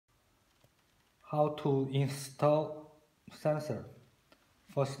How to install sensor?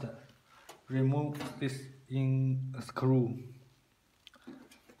 First, remove this in screw.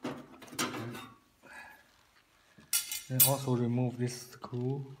 Then also remove this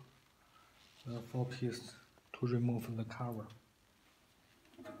screw, the 4 piece, to remove the cover.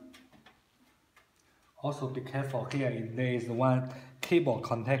 Also be careful, here there is one cable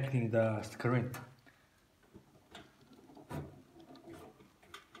connecting the screen.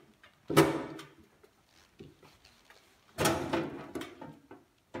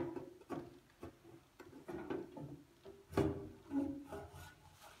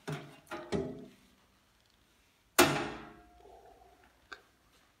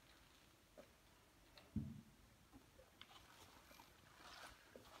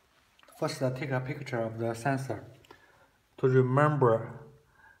 First, take a picture of the sensor to remember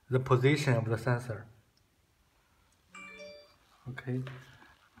the position of the sensor. Okay,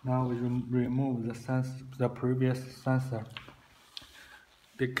 now we remove the previous sensor.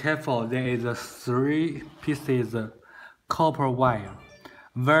 Be careful, there is 3 pieces copper wire,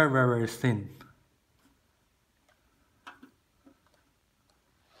 very thin.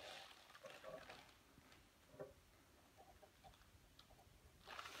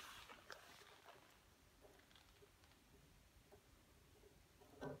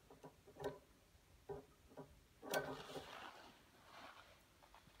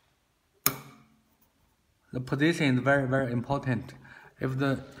 The position is very important.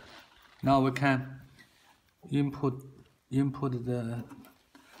 Now we can input the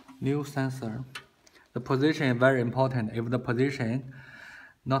new sensor. The position is very important. If the position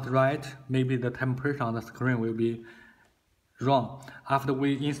not right, maybe the temperature on the screen will be wrong. After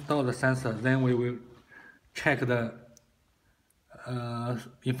we install the sensor, then we will check the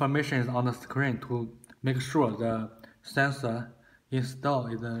information on the screen to make sure the sensor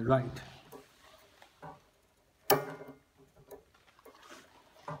installed is right.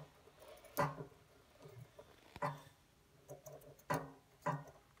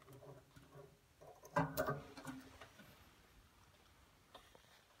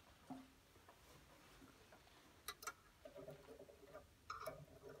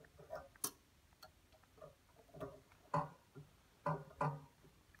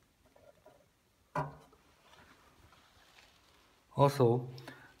 Also,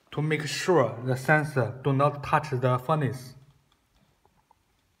 to make sure the sensor do not touch the furnace.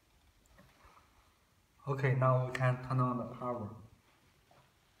 Okay, now we can turn on the power.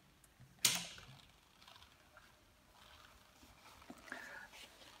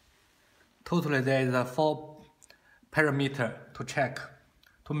 Totally, there is 4 parameters to check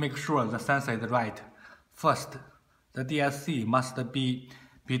to make sure the sensor is right. First, the DSC must be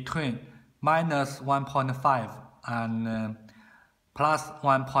between -1.5 and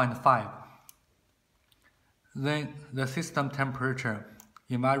 +1.5. Then the system temperature,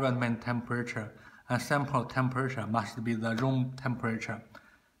 environment temperature, and sample temperature must be the room temperature.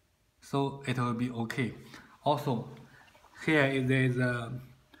 So it will be okay. Also, here there is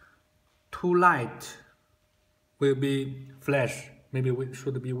 2 lights will be flash. Maybe we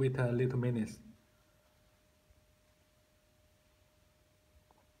should wait a little minutes.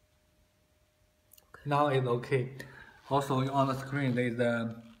 Now it's okay. Also on the screen there is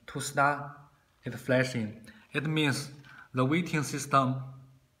 2 stars. It's flashing. It means the waiting system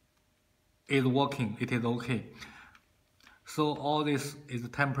is working. It is okay. So all this is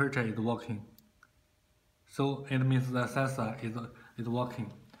temperature is working. So it means the sensor is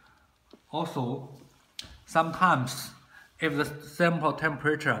working. Also, sometimes if the sample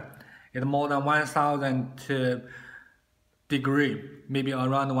temperature is more than 1000 degree, maybe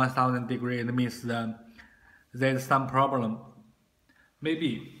around 1000 degree, it means there's some problem.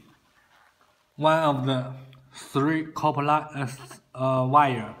 Maybe one of the 3 copper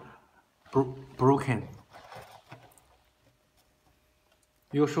wire broken.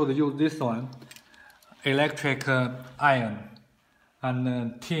 You should use this one, electric iron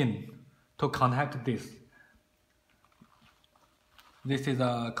and tin to connect this. This is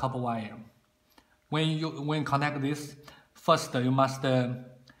a copper wire. When connect this, first you must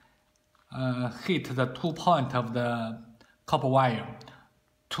hit the 2 points of the copper wire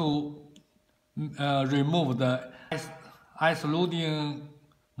to remove the isolating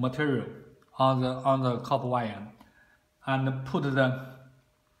material on the copper wire, and put the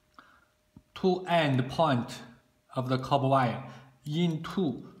 2 end points of the copper wire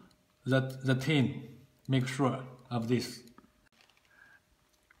into the tin. Make sure of this.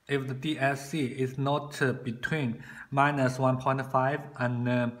 If the DSC is not between -1.5 and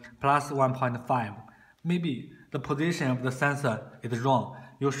 +1.5, maybe the position of the sensor is wrong.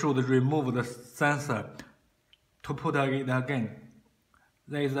 you should remove the sensor to put it again.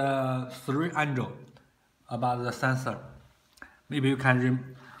 There is a 3 angle about the sensor. Maybe you can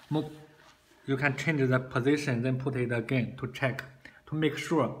remove, you can change the position, then put it again to check, to make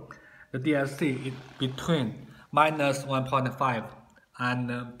sure the DSC is between minus 1.5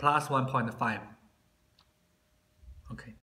 and plus 1.5. Okay.